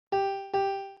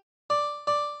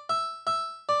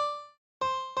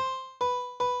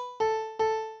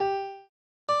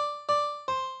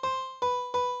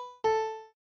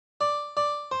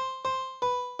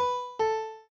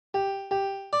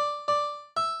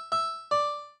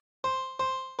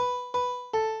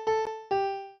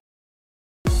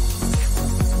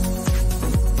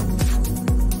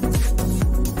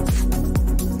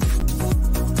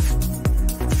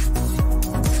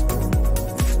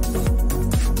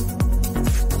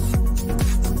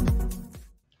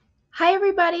Hi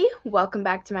everybody, welcome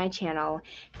back to my channel.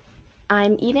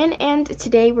 I'm Eden and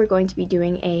today we're going to be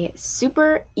doing a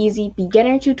super easy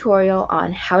beginner tutorial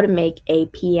on how to make a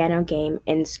piano game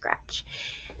in Scratch.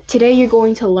 Today you're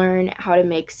going to learn how to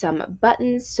make some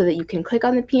buttons so that you can click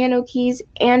on the piano keys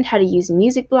and how to use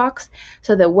music blocks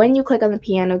so that when you click on the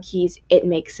piano keys it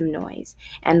makes some noise.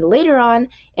 And later on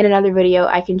in another video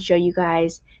I can show you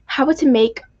guys how to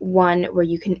make one where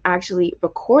you can actually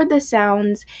record the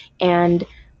sounds and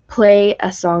play a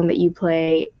song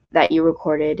that you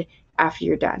recorded after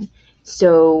you're done.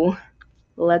 So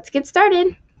let's get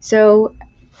started. So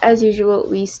as usual,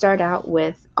 we start out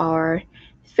with our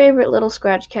favorite little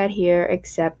scratch cat here,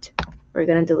 except we're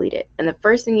gonna delete it. And the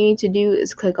first thing you need to do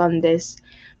is click on this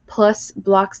plus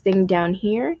blocks thing down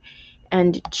here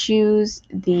and choose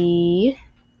the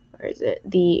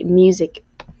music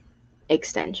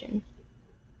extension.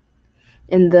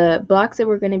 And the blocks that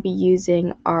we're going to be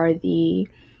using are the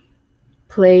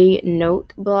play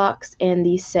note blocks and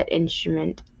the set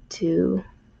instrument to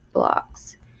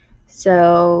blocks.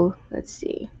 So let's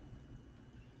see.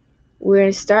 We're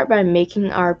going to start by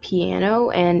making our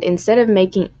piano, and instead of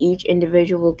making each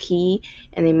individual key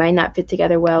and they might not fit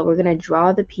together well, we're going to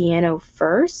draw the piano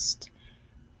first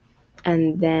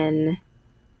and then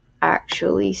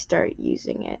actually start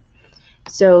using it.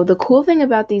 So the cool thing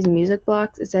about these music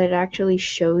blocks is that it actually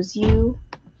shows you,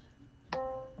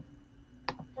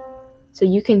 so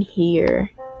you can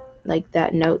hear like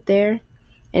that note there,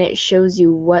 and it shows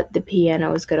you what the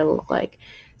piano is going to look like.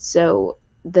 So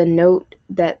the note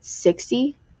that's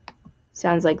 60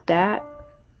 sounds like that,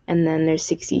 and then there's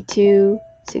 62,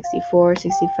 64,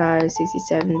 65,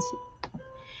 67,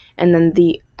 and then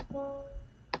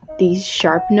these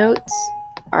sharp notes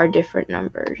are different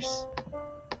numbers.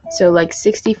 So like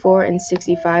 64 and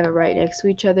 65 are right next to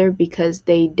each other because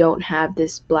they don't have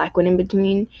this black one in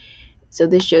between. So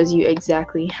this shows you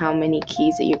exactly how many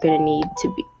keys that you're going to need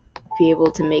to be able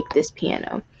to make this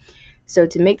piano. So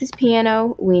to make this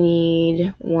piano, we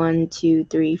need 1, 2,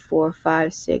 3, 4,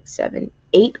 5, 6, 7,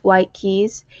 8 white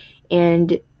keys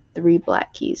and 3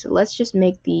 black keys. So let's just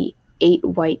make the 8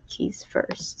 white keys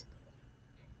first.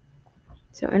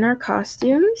 So in our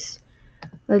costumes,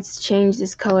 let's change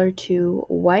this color to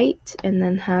white and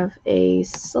then have a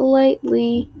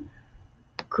slightly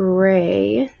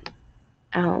gray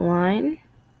outline.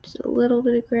 Just a little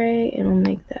bit of gray, and we'll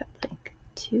make that like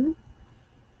 2.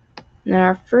 Now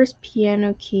our first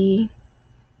piano key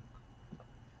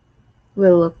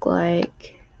will look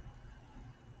like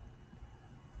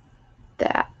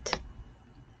that.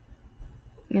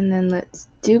 And then let's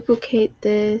duplicate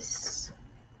this,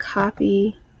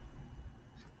 copy,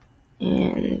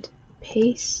 and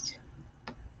paste.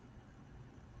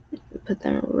 Put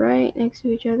them right next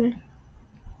to each other.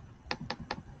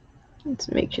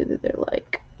 Let's make sure that they're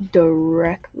like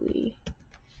directly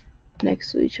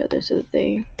next to each other so that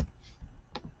they,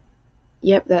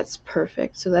 yep, that's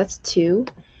perfect. So that's 2.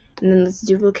 And then let's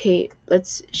duplicate,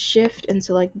 let's shift and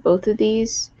select both of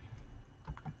these,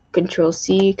 Control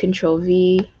C, Control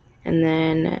V, and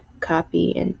then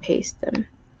copy and paste them.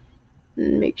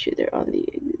 And make sure they're on the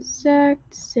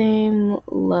exact same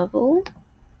level.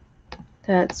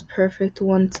 That's perfect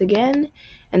once again.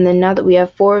 And then now that we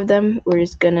have 4 of them, we're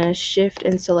just gonna shift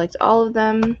and select all of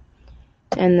them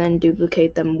and then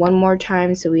duplicate them one more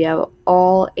time so we have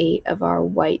all 8 of our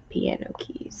white piano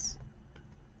keys.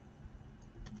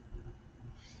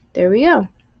 There we go.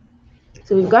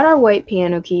 So we've got our white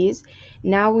piano keys.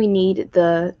 Now we need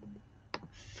the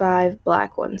 5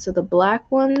 black ones. So the black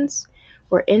ones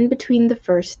were in between the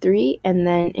first 3, and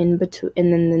then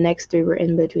the next 3 were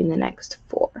in between the next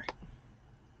 4.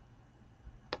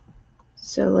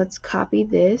 So let's copy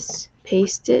this,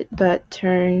 paste it, but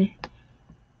turn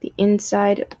the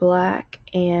inside black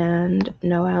and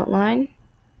no outline.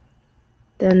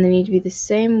 Then they need to be the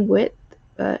same width,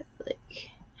 but like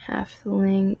half the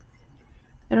length.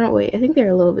 I don't know, wait, I think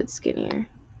they're a little bit skinnier.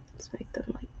 Let's make them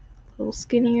like a little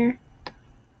skinnier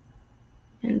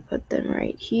and put them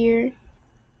right here.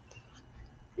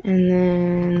 And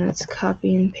then let's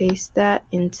copy and paste that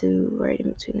into right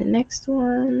in between the next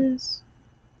ones.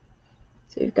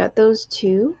 So we've got those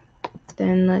 2.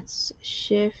 Then let's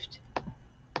shift,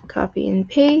 copy and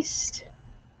paste,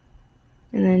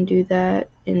 and then do that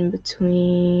in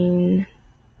between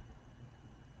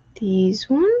these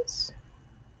ones.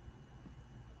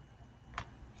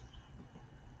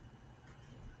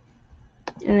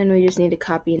 And then we just need to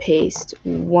copy and paste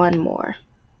one more.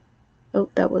 Oh,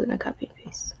 that wasn't a copy and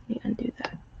paste. Let me undo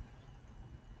that.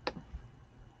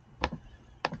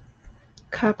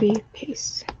 Copy,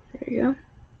 paste. There you go.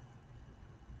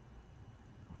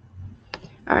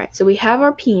 Alright, so we have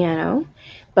our piano,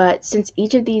 but since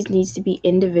each of these needs to be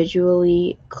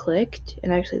individually clicked,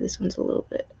 and actually this one's a little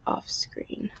bit off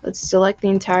screen. Let's select the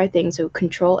entire thing, so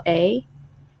Control A,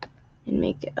 and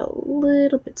make it a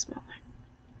little bit smaller.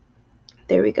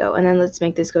 There we go, and then let's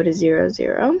make this go to 0,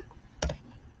 0.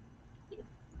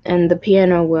 And the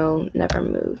piano will never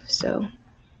move, so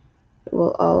it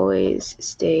will always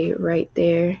stay right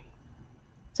there.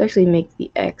 Let's actually make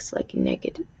the X like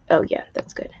negative. Oh yeah,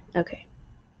 that's good. Okay.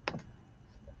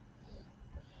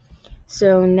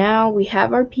 So now we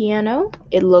have our piano.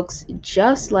 It looks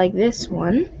just like this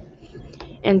one.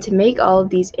 And to make all of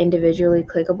these individually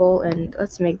clickable, and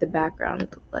let's make the background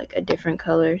like a different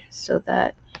color so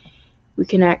that we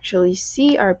can actually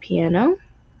see our piano.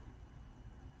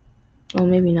 Well,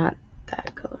 maybe not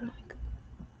that color.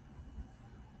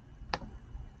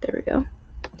 There we go.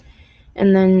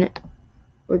 And then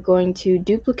we're going to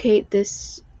duplicate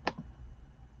this.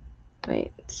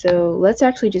 Wait, so let's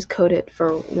actually just code it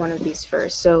for one of these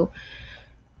first. So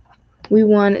we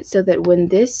want it so that when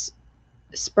this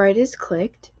sprite is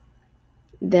clicked,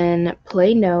 then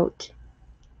play note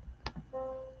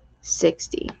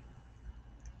 60.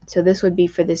 So this would be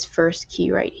for this first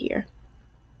key right here.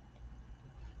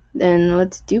 Then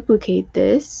let's duplicate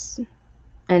this,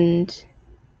 and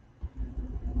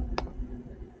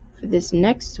for this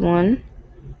next one,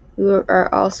 we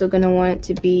are also going to want it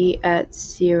to be at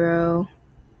 0,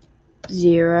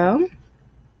 0.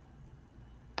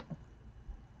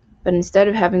 But instead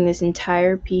of having this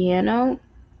entire piano,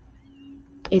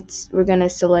 we're going to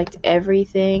select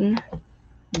everything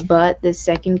but the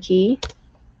second key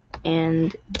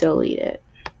and delete it.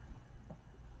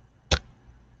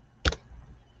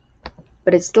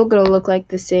 But it's still going to look like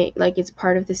the same, like it's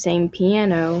part of the same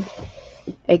piano,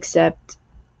 except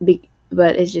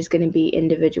but it's just going to be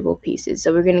individual pieces.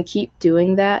 So we're going to keep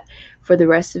doing that for the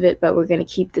rest of it, but we're going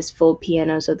to keep this full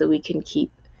piano so that we can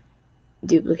keep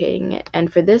duplicating it.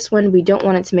 And for this one, we don't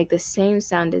want it to make the same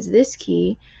sound as this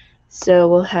key, so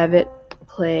we'll have it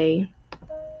play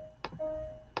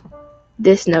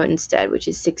this note instead, which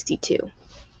is 62.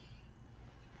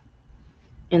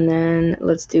 And then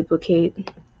let's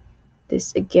duplicate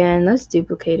this again. Let's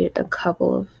duplicate it a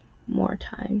couple of more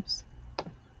times.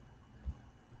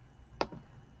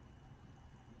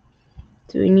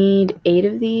 So we need 8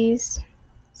 of these.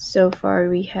 So far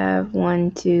we have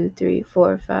 1, 2, 3,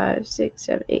 4, 5, 6,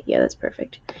 7, 8. Yeah, that's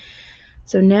perfect.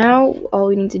 So now all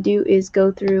we need to do is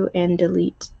go through and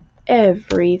delete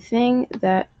everything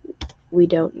that we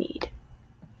don't need.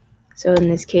 So in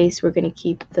this case, we're going to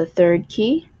keep the third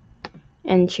key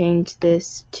and change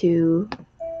this to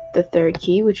the third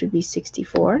key, which would be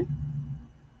 64,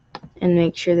 and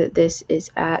make sure that this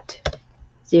is at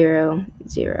 0,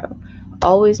 0.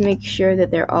 Always make sure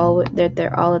that they're all at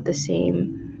the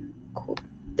same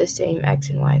X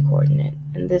and Y coordinate.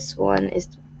 And this one is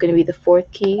going to be the fourth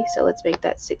key, so let's make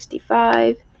that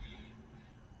 65.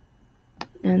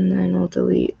 And then we'll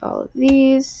delete all of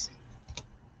these.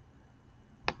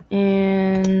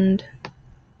 And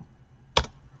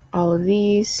all of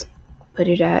these, put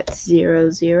it at 0,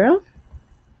 0.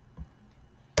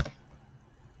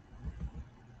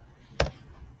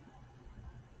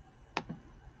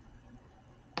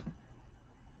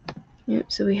 Yep,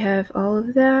 so we have all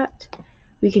of that.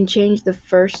 We can change the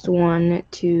first one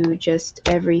to just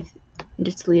delete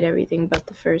everything but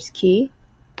the first key.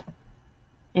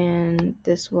 And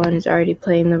this one is already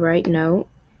playing the right note.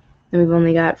 And we've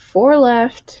only got 4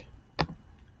 left.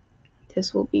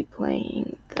 This will be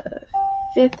playing the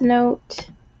 5th note.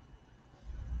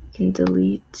 We can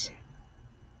delete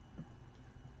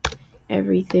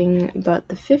everything but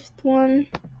the 5th one.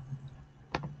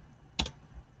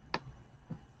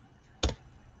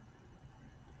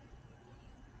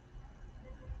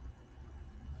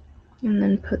 And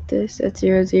then put this at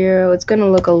 0, 0. It's going to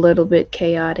look a little bit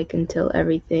chaotic until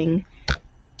everything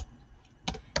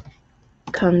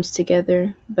comes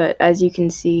together. But as you can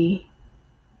see,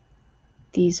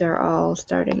 these are all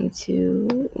starting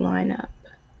to line up.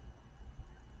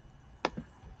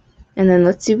 And then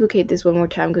let's duplicate this one more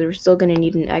time because we're still going to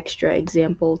need an extra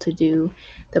example to do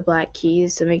the black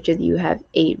keys. So make sure that you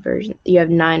have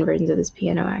 9 versions of this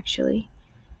piano actually.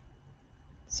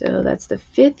 So that's the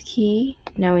 5th key.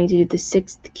 Now we need to do the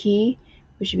 6th key,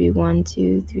 which should be 1,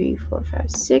 2, 3, 4, 5,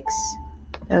 6.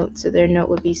 Oh, so their note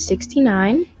would be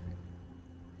 69.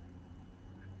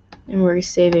 And we're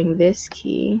saving this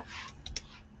key.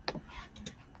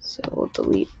 So we'll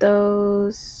delete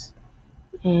those.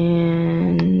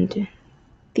 And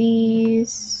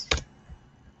these.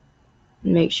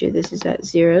 Make sure this is at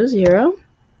 0, 0.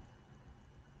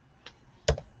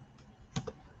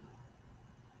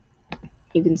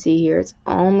 you can see here it's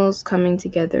almost coming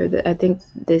together. I think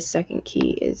this second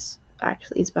key is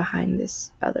actually behind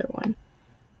this other one.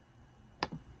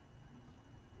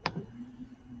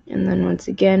 And then once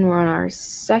again, we're on our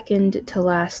second to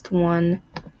last one.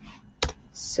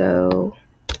 So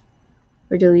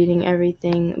we're deleting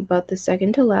everything but the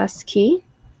second to last key.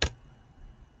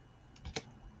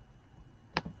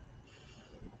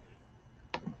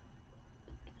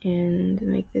 And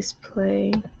make this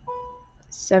play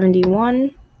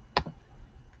 71.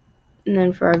 And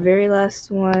then for our very last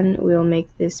one, we'll make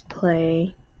this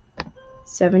play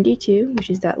 72, which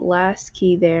is that last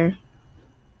key there.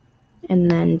 And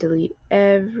then delete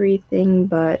everything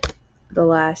but the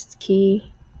last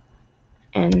key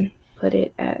and put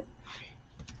it at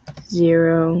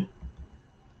 0,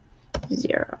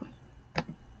 0.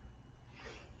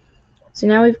 So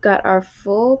now we've got our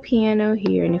full piano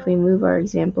here, and if we move our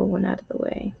example one out of the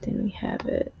way, then we have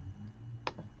it.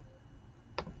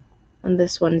 And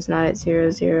this one's not at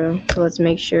 0, 0. So let's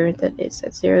make sure that it's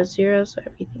at 0, 0 so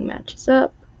everything matches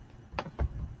up.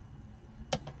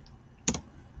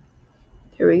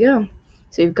 Here we go.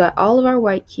 So we've got all of our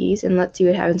white keys, and let's see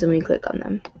what happens when we click on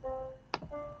them.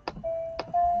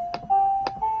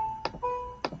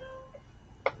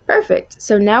 Perfect.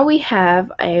 So now we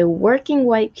have a working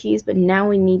white keys, but now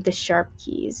we need the sharp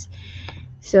keys.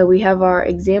 So we have our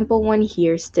example one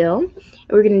here still.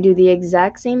 We're going to do the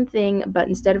exact same thing, but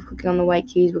instead of clicking on the white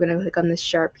keys, we're going to click on the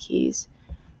sharp keys.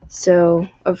 So,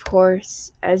 of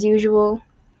course, as usual,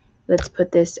 let's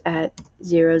put this at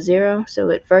 0, 0. So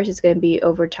at first it's going to be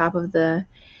over top of the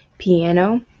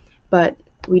piano, but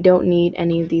we don't need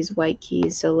any of these white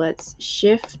keys. So let's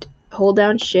hold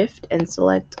down Shift and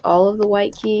select all of the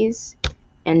white keys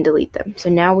and delete them. So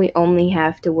now we only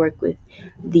have to work with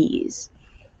these.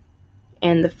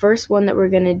 And the first one that we're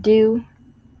going to do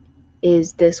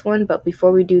is this one, but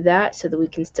before we do that, so that we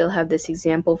can still have this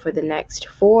example for the next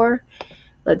 4,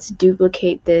 let's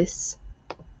duplicate this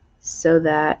so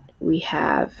that we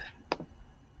have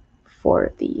 4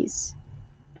 of these.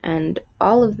 And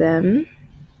all of them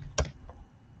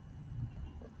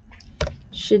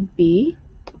should be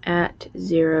at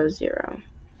 0, 0.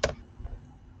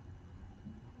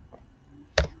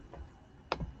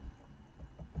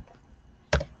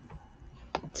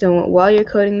 So while you're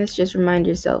coding this, just remind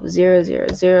yourself 0, 0,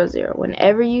 0, 0.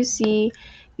 Whenever you see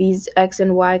these X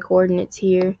and Y coordinates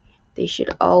here, they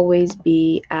should always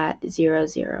be at 0,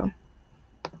 0.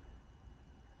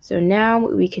 So now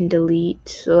we can delete.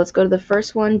 So let's go to the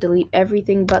first one, delete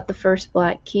everything but the first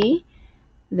black key.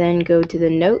 Then go to the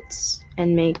notes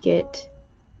and make it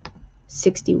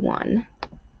 61.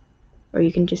 Or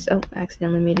you can just, oh,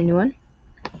 accidentally made a new one.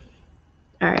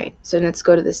 Alright, so let's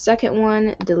go to the second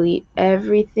one, delete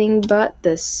everything but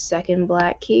the second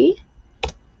black key.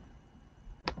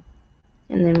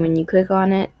 And then when you click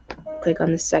on it, click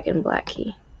on the second black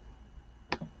key.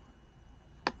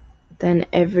 Then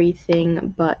everything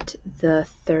but the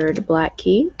third black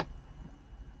key.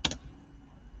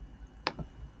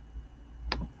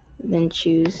 Then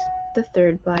choose the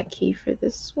third black key for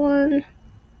this one.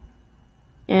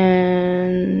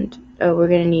 And, oh, we're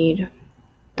going to need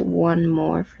one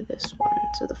more for this one.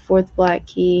 So the fourth black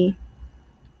key,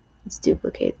 let's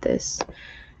duplicate this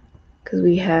because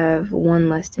we have one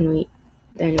less than we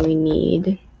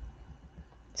need.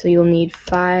 So you'll need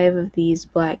 5 of these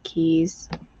black keys.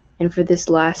 And for this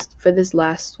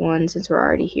last one, since we're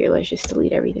already here, let's just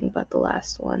delete everything but the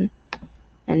last one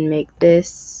and make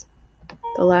this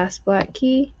the last black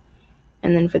key.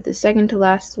 And then for the second to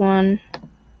last one,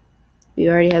 we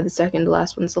already have the second to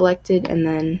last one selected, and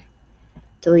then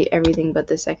delete everything but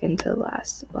the second to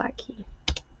last black key.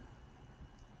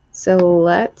 So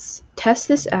let's test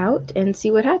this out and see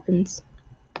what happens.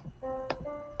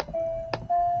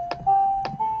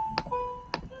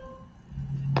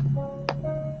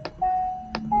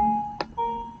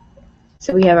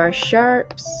 So we have our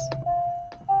sharps,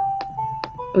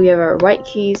 we have our white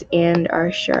keys and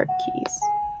our sharp keys.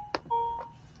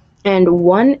 And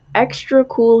one extra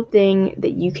cool thing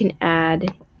that you can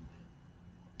add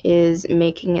is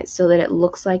making it so that it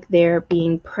looks like they're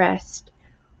being pressed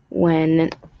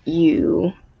when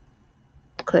you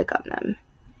click on them.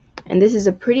 And this is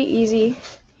a pretty easy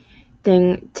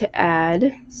thing to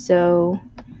add. So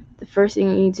the first thing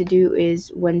you need to do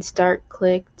is when start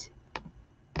clicked,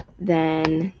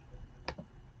 then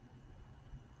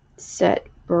set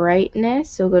brightness.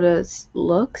 So go to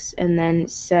looks and then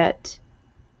set,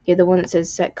 the one that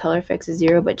says set color effects to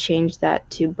 0, but change that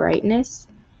to brightness.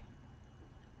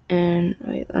 And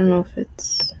wait, I don't know if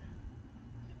it's,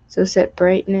 so set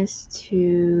brightness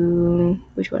to,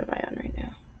 which one am I on right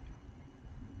now?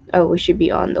 Oh, we should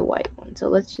be on the white one. So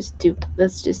let's just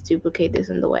duplicate this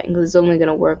in the white, because it's only going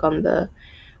to work on the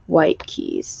white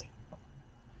keys.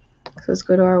 So let's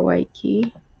go to our white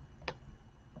key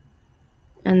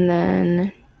and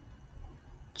then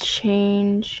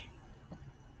change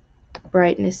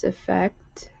brightness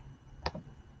effect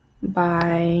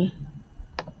by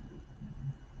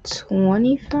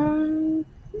 25.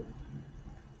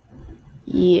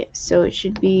 Yeah, so it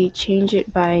should be change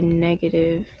it by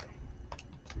negative,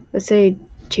 let's say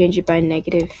change it by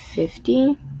negative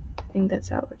 50. I think that's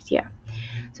how it works. Yeah.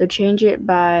 So change it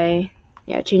by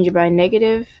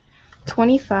negative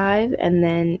 25 and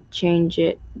then change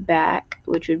it back,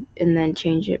 and then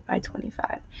change it by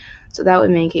 25. So that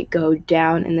would make it go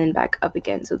down and then back up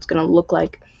again. So it's going to look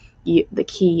like the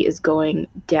key is going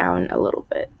down a little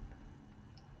bit.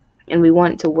 And we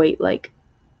want to wait like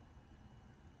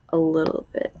a little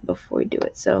bit before we do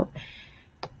it. So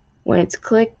when it's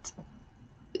clicked,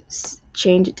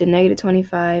 change it to negative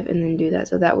 25 and then do that.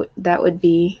 So that would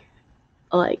be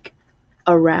like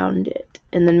around it,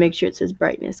 and then make sure it says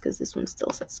brightness, because this one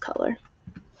still says color.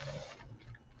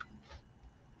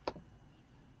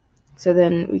 So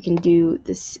then we can do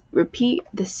this, repeat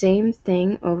the same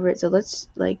thing over it. So let's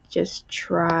like just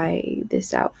try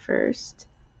this out first.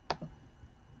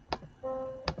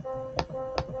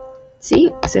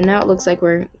 See, so now it looks like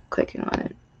we're clicking on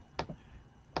it.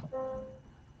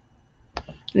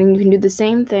 And then you can do the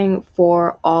same thing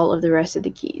for all of the rest of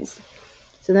the keys.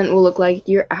 So then it will look like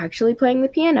you're actually playing the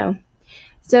piano.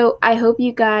 So I hope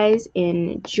you guys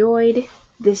enjoyed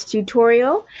this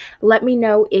tutorial. Let me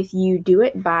know if you do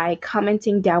it by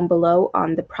commenting down below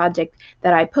on the project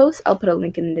that I post. I'll put a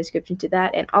link in the description to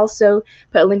that, and also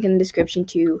put a link in the description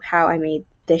to how I made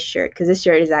this shirt, because this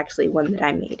shirt is actually one that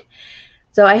I made.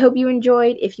 So I hope you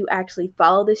enjoyed. If you actually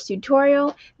follow this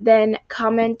tutorial, then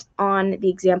comment on the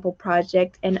example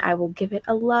project and I will give it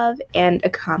a love and a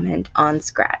comment on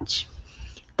Scratch.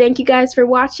 Thank you guys for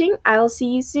watching. I'll see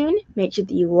you soon. Make sure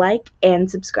that you like and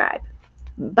subscribe.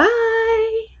 Bye!